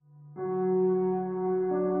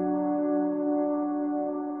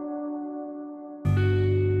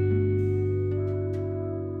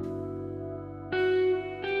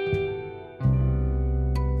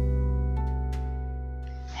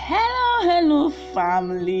Hello,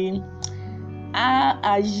 family. How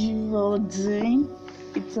are you all doing?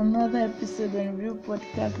 It's another episode on Real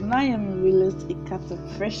Podcast, and I am realistic cat of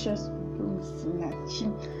precious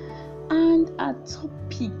Sinachi. And our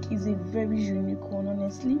topic is a very unique one,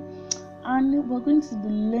 honestly. And we're going to be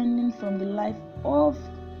learning from the life of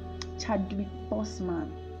Chadwick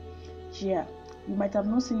Boseman. Yeah, you might have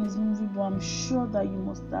not seen his movie, but I'm sure that you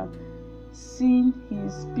must have seen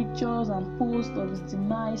his pictures and posts of his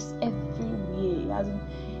demise everywhere.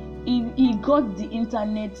 He got the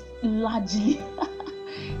internet largely.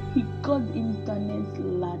 He got the internet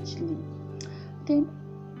largely. Then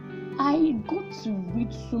I got to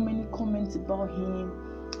read so many comments about him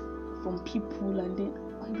from people, and then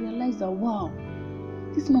I realized that wow,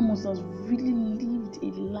 this man must have really lived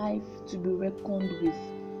a life to be reckoned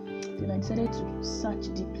with. Then I decided to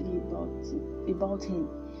search deeply about him.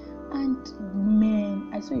 And man,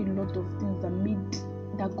 I saw a lot of things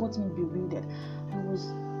that got me bewildered.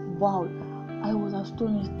 I was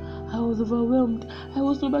astonished, I was overwhelmed, I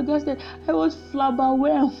was flabbergasted, I was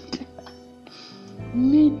flabberwhelmed.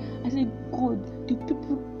 Man, I said, God, the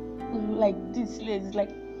people like this,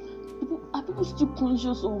 like are people still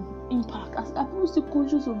conscious of impact? Are people still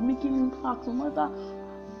conscious of making impact no matter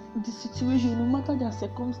the situation, no matter their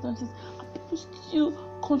circumstances? Are people still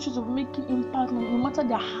conscious of making impact no matter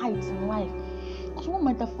their heights in life? Because one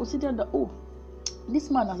might have considered that, oh,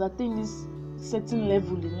 this man has attained this certain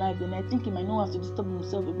level in life, and I think he might not have to disturb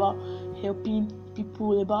himself about helping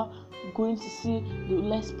people, about going to see the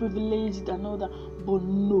less privileged and all that. But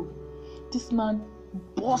no, this man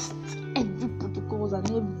burst every protocols and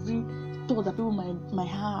every thought that people might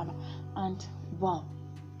have, and wow,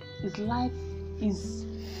 his life is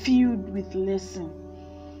filled with lessons.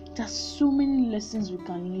 There's so many lessons we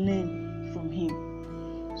can learn from him.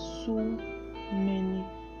 So many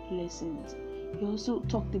lessons. He also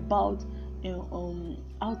talked about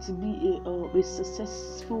how to be a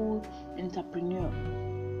successful entrepreneur.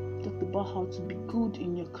 He talked about how to be good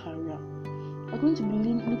in your career. We're going to be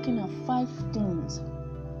looking at 5 things,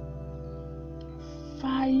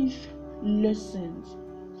 5 lessons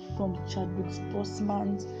from Chadwick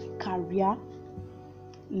Boseman's career,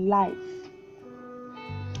 life,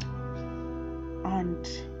 and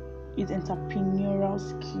his entrepreneurial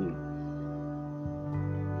skill.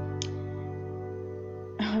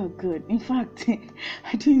 Oh God, in fact,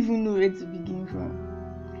 I don't even know where to begin from.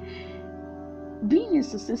 Being a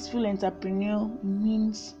successful entrepreneur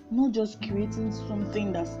means not just creating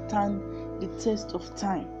something that stands the test of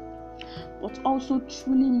time, but also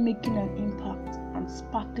truly making an impact and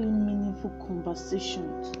sparkling meaningful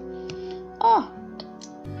conversations.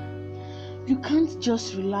 You can't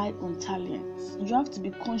just rely on talent. You have to be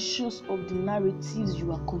conscious of the narratives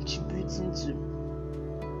you are contributing to.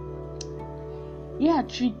 Here are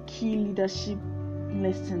 3 key leadership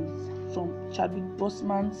lessons from Chadwick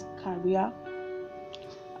Boseman's career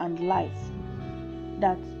and life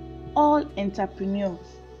that all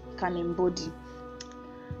entrepreneurs can embody.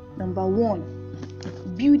 Number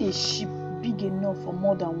 1, build a ship big enough for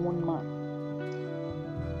more than one man.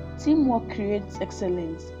 Teamwork creates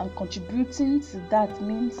excellence, and contributing to that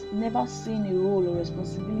means never seeing a role or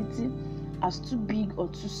responsibility as too big or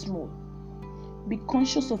too small. Be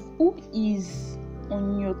conscious of who is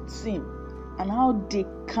on your team and how they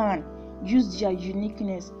can use their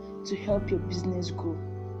uniqueness to help your business grow.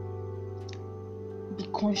 Be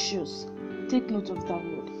conscious. Take note of that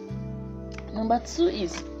word. Number 2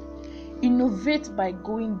 is innovate by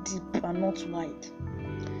going deep and not wide.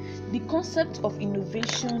 The concept of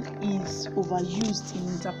innovation is overused in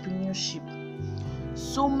entrepreneurship.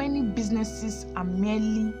 So many businesses are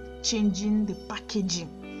merely changing the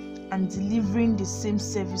packaging and delivering the same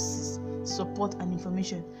services, support, and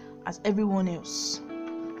information as everyone else.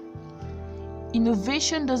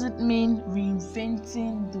 Innovation doesn't mean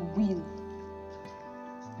reinventing the wheel.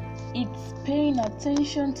 It's paying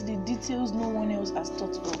attention to the details no one else has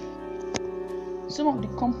thought of. Some of the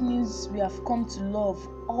companies we have come to love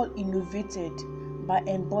all innovated by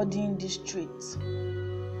embodying these traits.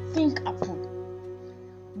 Think Apple,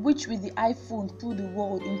 which with the iPhone put the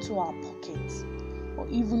world into our pockets, or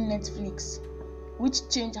even Netflix, which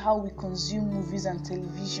changed how we consume movies and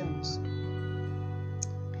televisions.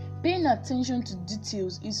 Paying attention to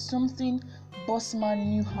details is something Boseman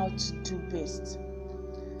knew how to do best.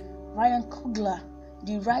 Ryan Coogler,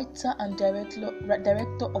 the writer and director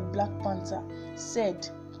of Black Panther, said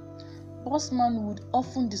Boseman would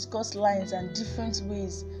often discuss lines and different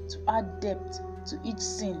ways to add depth to each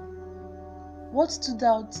scene. What stood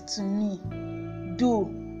out to me, though,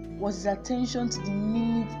 was his attention to the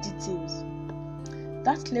minute details.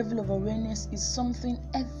 That level of awareness is something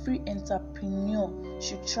every entrepreneur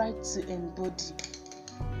should try to embody.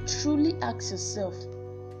 Truly ask yourself,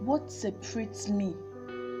 what separates me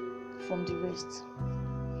from the rest?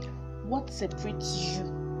 What separates you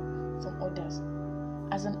from others?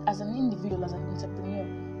 As an individual, as an entrepreneur,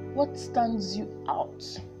 what stands you out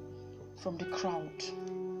from the crowd?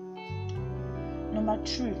 Number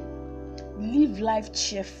 3, live life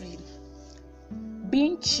cheerfully.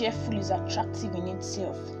 Being cheerful is attractive in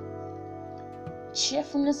itself.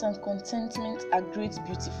 Cheerfulness and contentment are great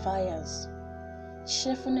beautifiers.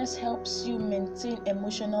 Cheerfulness helps you maintain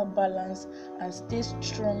emotional balance and stay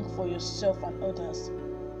strong for yourself and others.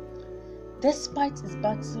 Despite his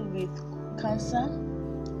battle with cancer,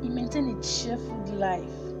 he maintained a cheerful life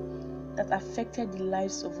that affected the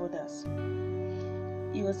lives of others.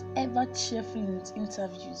 He was ever cheerful in his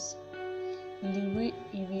interviews, in the way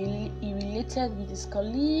he related with his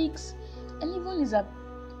colleagues, and even his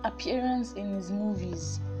appearance in his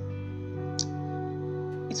movies.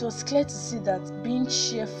 It was clear to see that being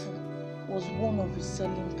cheerful was one of his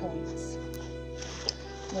selling points.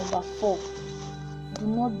 Number 4, do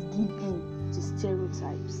not give in to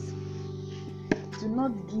stereotypes. Do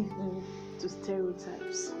not give in to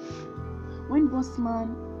stereotypes. When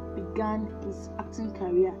Bossman began his acting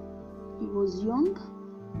career, he was young,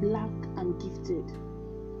 black, and gifted,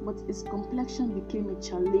 but his complexion became a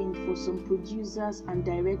challenge for some producers and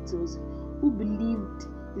directors who believed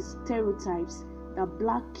the stereotypes that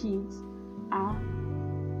black kids are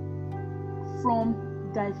from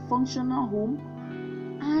dysfunctional home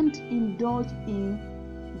and indulge in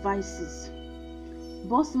vices.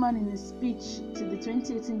 Bossman, in his speech to the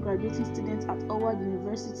 2018 graduating students at Howard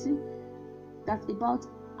University, that about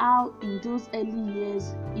how in those early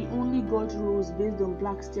years he only got roles based on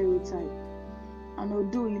black stereotype, and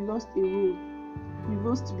although he lost a role, he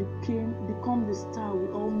rose to become the star we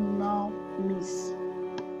all now miss.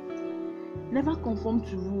 Never conform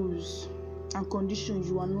to rules and conditions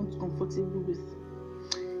you are not comfortable with.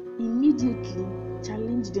 Immediately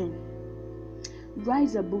challenge them,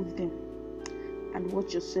 rise above them, and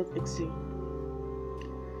watch yourself excel.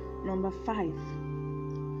 Number 5,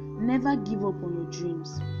 never give up on your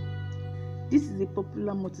dreams. This is a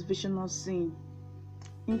popular motivational saying.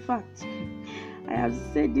 In fact, I have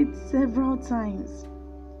said it several times.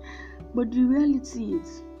 But the reality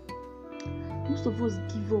is, most of us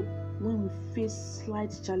give up when we face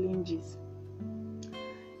slight challenges.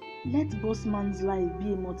 Let Bossman's life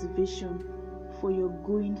be a motivation for your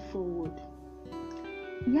going forward.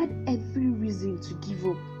 He had every reason to give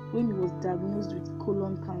up when he was diagnosed with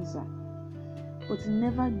colon cancer, but he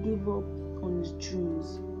never gave up on his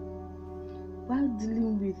dreams. While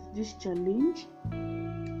dealing with this challenge,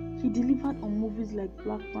 he delivered on movies like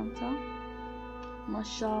Black Panther,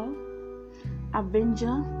 Marshall,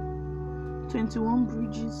 Avenger, 21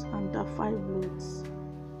 Bridges, and The Five Bloods.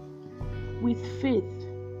 With faith,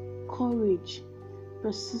 courage,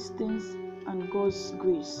 persistence, and God's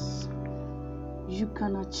grace, you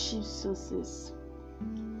can achieve success.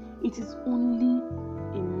 It is only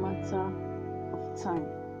a matter of time.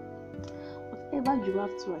 Whatever you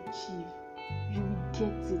have to achieve, you will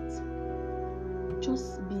get it.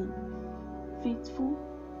 Just be faithful,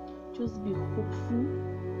 just be hopeful,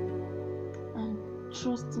 and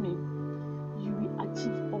trust me, you will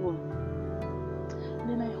achieve all.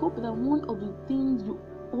 Then I hope that one of the things you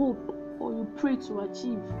hope or you pray to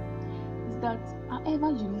achieve is that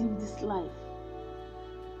however you live this life,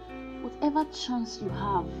 whatever chance you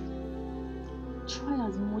have, try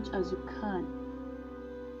as much as you can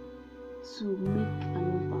to make an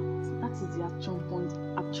impact. That is the action point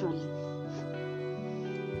actually.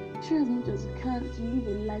 Try as much as you can to live a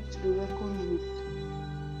life to be reckoned with.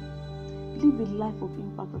 Live a life of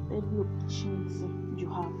impact at every opportunity you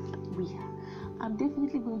have. I'm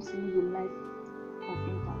definitely going to live a life of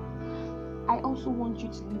impact. I also want you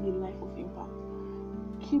to live a life of impact.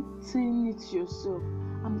 Keep saying it to yourself.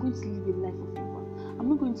 I'm going to live a life of impact. I'm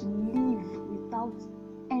not going to live without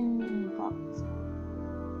any impact.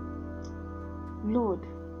 Lord,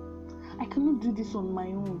 I cannot do this on my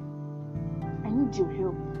own. I need your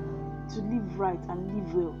help to live right and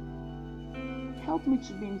live well. Help me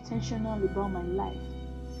to be intentional about my life,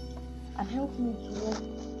 and help me to work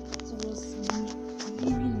towards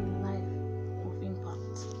living a life of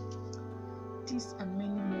impact. This and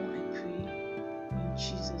many more I pray in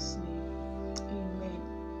Jesus' name. Amen.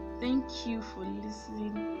 Thank you for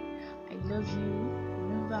listening. I love you.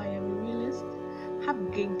 Remember, I am a realist. Have a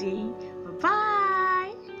great day.